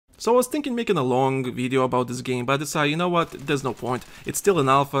So I was thinking making a long video about this game, but I decided, you know what, there's no point. It's still an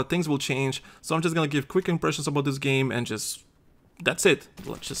alpha, things will change, so I'm just gonna give quick impressions about this game and just... that's it.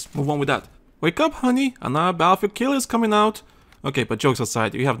 Let's just move on with that. Wake up, honey, another Battlefield Killer is coming out. Okay, but jokes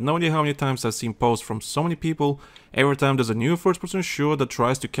aside, you have no idea how many times I've seen posts from so many people every time there's a new first-person shooter that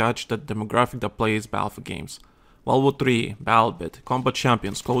tries to catch that demographic that plays Battlefield games. World War 3, Battlebit, Combat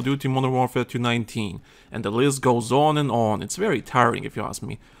Champions, Call of Duty Modern Warfare 219, and the list goes on and on. It's very tiring if you ask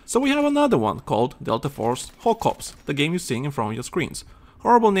me. So we have another one called Delta Force Hawk Ops, the game you're seeing in front of your screens.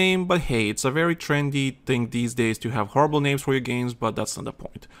 Horrible name, but hey, it's a very trendy thing these days to have horrible names for your games, but that's not the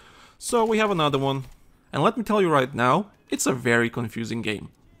point. So we have another one, and let me tell you right now, it's a very confusing game.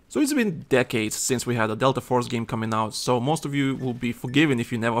 So it's been decades since we had a Delta Force game coming out, so most of you will be forgiven if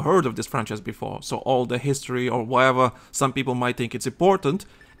you never heard of this franchise before, so all the history or whatever some people might think it's important,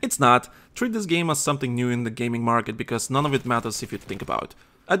 it's not. Treat this game as something new in the gaming market because none of it matters if you think about it.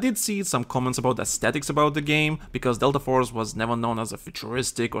 I did see some comments about the aesthetics about the game, because Delta Force was never known as a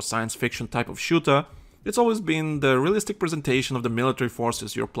futuristic or science fiction type of shooter. It's always been the realistic presentation of the military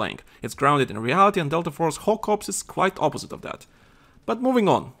forces you're playing. It's grounded in reality, and Delta Force Hawk Ops is quite opposite of that. But moving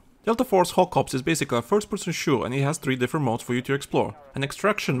on. Delta Force Hawk Ops is basically a first-person shooter, and it has 3 different modes for you to explore. An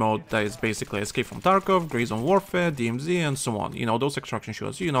extraction mode that is basically Escape from Tarkov, Gray Zone Warfare, DMZ, and so on. You know, those extraction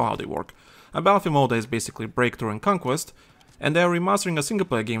shooters, you know how they work. A Battlefield mode that is basically Breakthrough and Conquest, and they are remastering a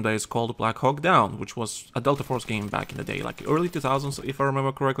single-player game that is called Black Hawk Down, which was a Delta Force game back in the day, like early 2000s if I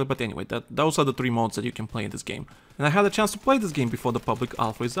remember correctly, but anyway, those are the 3 modes that you can play in this game. And I had a chance to play this game before the public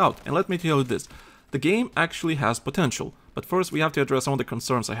alpha is out, and let me tell you this. The game actually has potential, but first we have to address some of the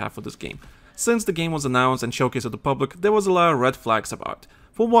concerns I have for this game. Since the game was announced and showcased to the public, there was a lot of red flags about it.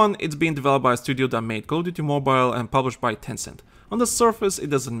 For one, it's being developed by a studio that made Call of Duty Mobile and published by Tencent. On the surface, it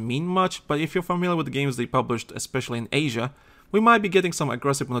doesn't mean much, but if you're familiar with the games they published, especially in Asia, we might be getting some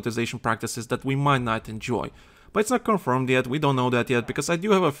aggressive monetization practices that we might not enjoy. But it's not confirmed yet, we don't know that yet, because I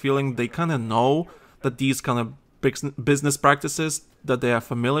do have a feeling they kinda know that these kind of business practices that they are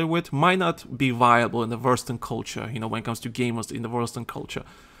familiar with might not be viable in the Western culture, you know, when it comes to gamers in the Western culture.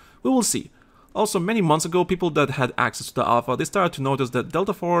 We will see. Also, many months ago, people that had access to the alpha, they started to notice that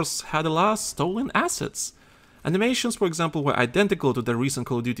Delta Force had a lot of stolen assets. Animations, for example, were identical to the recent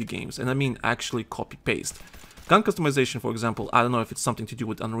Call of Duty games, and I mean actually copy-paste. Gun customization, for example, I don't know if it's something to do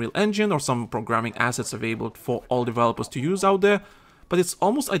with Unreal Engine or some programming assets available for all developers to use out there, but it's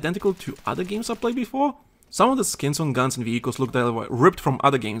almost identical to other games I played before. Some of the skins on guns and vehicles look that were ripped from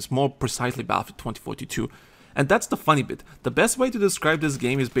other games, more precisely Battlefield 2042. And that's the funny bit. The best way to describe this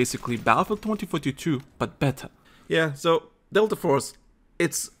game is basically Battlefield 2042, but better. Yeah, so Delta Force,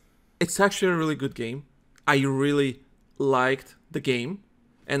 it's actually a really good game. I really liked the game,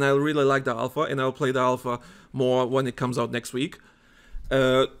 and I really like the alpha, and I'll play the alpha more when it comes out next week.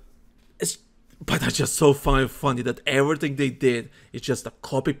 But it's just so funny that everything they did is just a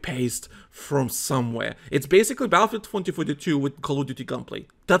copy-paste from somewhere. It's basically Battlefield 2042 with Call of Duty gunplay.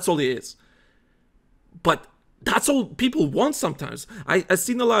 That's all it is. But that's all people want sometimes. I've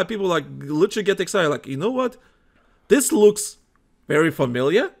seen a lot of people like literally get excited, like, you know what? This looks very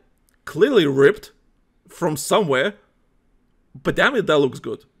familiar, clearly ripped from somewhere, but damn it, that looks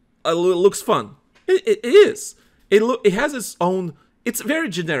good. It looks fun. It is. It has its own... It's a very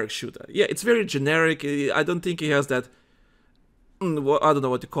generic shooter. Yeah, it's very generic. I don't think it has that... I don't know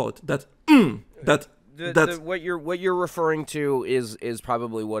what to call it. What you're referring to is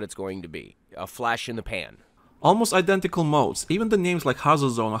probably what it's going to be. A flash in the pan. Almost identical modes, even the names like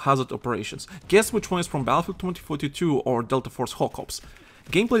Hazard Zone or Hazard Operations. Guess which one is from Battlefield 2042 or Delta Force Hawk Ops.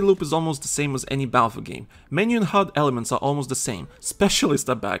 Gameplay loop is almost the same as any Battlefield game. Menu and HUD elements are almost the same. Specialists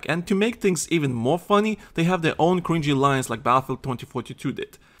are back, and to make things even more funny, they have their own cringy lines like Battlefield 2042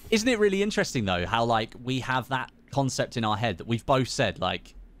 did. Isn't it really interesting though, how like we have that concept in our head that we've both said,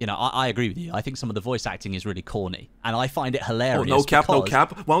 like, you know, I agree with you. I think some of the voice acting is really corny, and I find it hilarious. Oh, no cap, no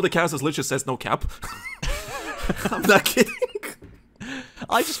cap. One of the characters literally says no cap. I'm not kidding.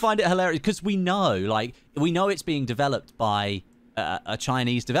 I just find it hilarious because we know it's being developed by a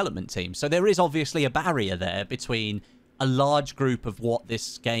Chinese development team. So there is obviously a barrier there between a large group of what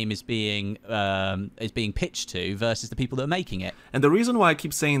this game is being pitched to versus the people that are making it. And the reason why I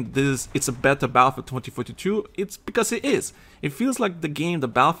keep saying it's a better Battlefield 2042, it's because it is. It feels like the game that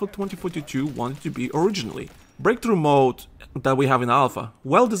Battlefield 2042 wanted to be originally. Breakthrough mode that we have in alpha,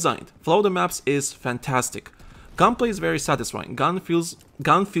 well designed. Flow of the maps is fantastic. Gunplay is very satisfying. Gun feels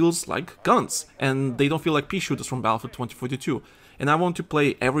like guns, and they don't feel like pea shooters from Battlefield 2042. And I want to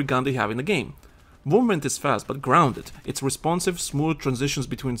play every gun they have in the game. Movement is fast but grounded. It's responsive, smooth transitions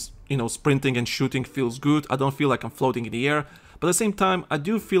between, you know, sprinting and shooting feels good. I don't feel like I'm floating in the air. But at the same time, I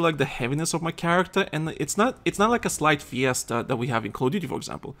do feel like the heaviness of my character, and it's not like a slight fiesta that we have in Call of Duty, for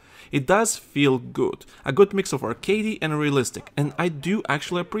example. It does feel good. A good mix of arcadey and realistic, and I do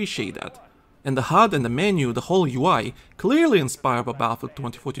actually appreciate that. And the HUD and the menu, the whole UI, clearly inspired by Battlefield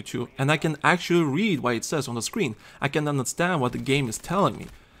 2042, and I can actually read what it says on the screen. I can understand what the game is telling me.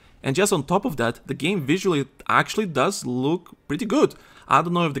 And just on top of that, the game visually actually does look pretty good. I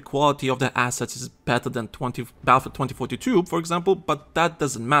don't know if the quality of the assets is better than Battlefield 2042, for example, but that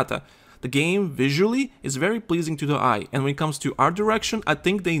doesn't matter. The game visually is very pleasing to the eye, and when it comes to art direction, I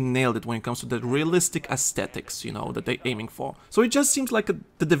think they nailed it when it comes to the realistic aesthetics, you know, that they're aiming for. So it just seems like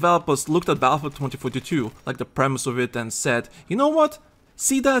the developers looked at Battlefield 2042, like the premise of it, and said, you know what,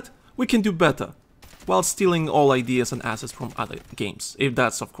 see that? We can do better. While stealing all ideas and assets from other games, if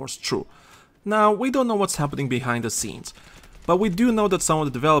that's of course true. Now, we don't know what's happening behind the scenes, but we do know that some of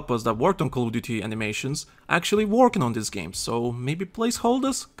the developers that worked on Call of Duty animations actually working on this game, so maybe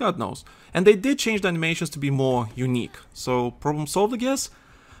placeholders? God knows. And they did change the animations to be more unique, so problem solved, I guess?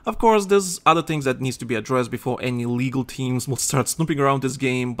 Of course, there's other things that needs to be addressed before any legal teams will start snooping around this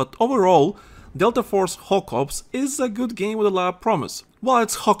game, but overall, Delta Force Hawk Ops is a good game with a lot of promise, while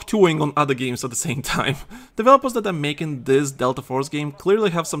it's Hawk 2ing on other games at the same time. Developers that are making this Delta Force game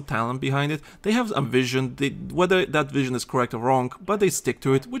clearly have some talent behind it, they have a vision, whether that vision is correct or wrong, but they stick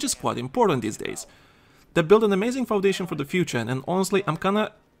to it, which is quite important these days. They build an amazing foundation for the future, and honestly, I'm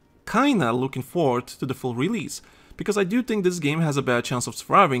kinda looking forward to the full release, because I do think this game has a better chance of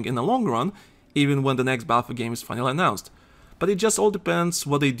surviving in the long run, even when the next Battlefield game is finally announced. But it just all depends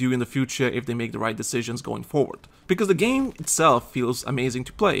what they do in the future if they make the right decisions going forward. Because the game itself feels amazing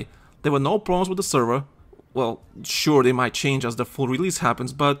to play. There were no problems with the server. Well, sure, they might change as the full release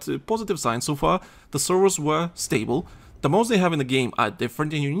happens, but positive signs so far, the servers were stable. The modes they have in the game are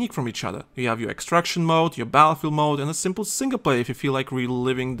different and unique from each other. You have your extraction mode, your battlefield mode, and a simple single player if you feel like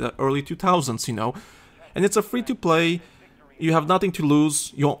reliving the early 2000s, you know. And it's a free-to-play. You have nothing to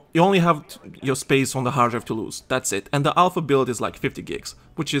lose, you only have your space on the hard drive to lose, that's it. And the alpha build is like 50 gigs,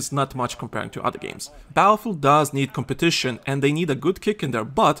 which is not much comparing to other games. Battlefield does need competition, and they need a good kick in their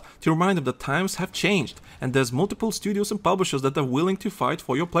butt to remind them that times have changed, and there's multiple studios and publishers that are willing to fight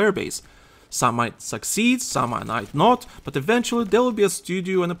for your player base. Some might succeed, some might not, but eventually there will be a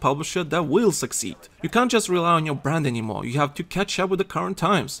studio and a publisher that will succeed. You can't just rely on your brand anymore, you have to catch up with the current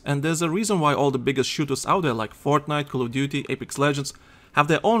times, and there's a reason why all the biggest shooters out there like Fortnite, Call of Duty, Apex Legends have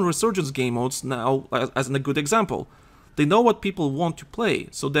their own resurgence game modes now as a good example. They know what people want to play,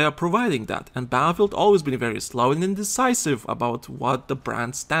 so they are providing that, and Battlefield always been very slow and indecisive about what the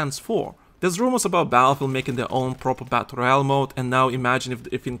brand stands for. There's rumors about Battlefield making their own proper Battle Royale mode, and now imagine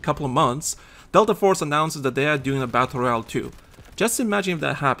if in a couple of months, Delta Force announces that they are doing a Battle Royale too. Just imagine if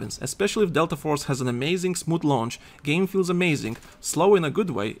that happens, especially if Delta Force has an amazing smooth launch, game feels amazing, slow in a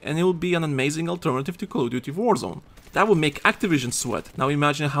good way, and it will be an amazing alternative to Call of Duty Warzone. That would make Activision sweat. Now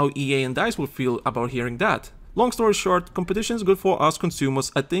imagine how EA and DICE will feel about hearing that. Long story short, competition is good for us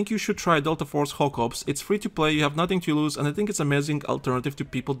consumers. I think you should try Delta Force Hawk Ops. It's free to play, you have nothing to lose, and I think it's an amazing alternative to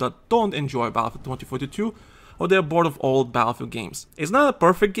people that don't enjoy Battlefield 2042 or they're bored of old Battlefield games. It's not a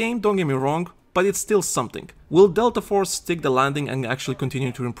perfect game, don't get me wrong, but it's still something. Will Delta Force stick the landing and actually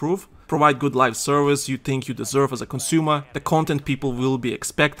continue to improve? Provide good live service you think you deserve as a consumer, the content people will be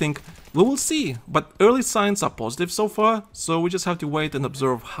expecting? We will see, but early signs are positive so far, so we just have to wait and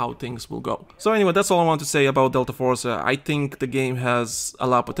observe how things will go. So anyway, that's all I want to say about Delta Force. I think the game has a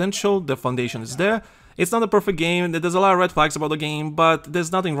lot of potential, the foundation is there. It's not a perfect game, there's a lot of red flags about the game, but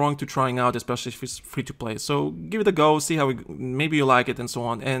there's nothing wrong to trying out, especially if it's free to play. So give it a go, see how maybe you like it and so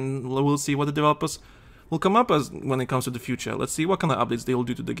on, and we'll see what the developers will come up as when it comes to the future. Let's see what kind of updates they will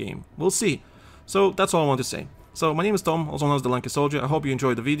do to the game. We'll see. So that's all I want to say. So my name is Tom, also known as the Lanky Soldier. I hope you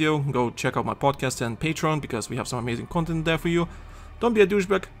enjoyed the video. Go check out my podcast and Patreon because we have some amazing content there for you. Don't be a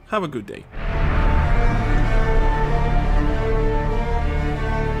douchebag. Have a good day.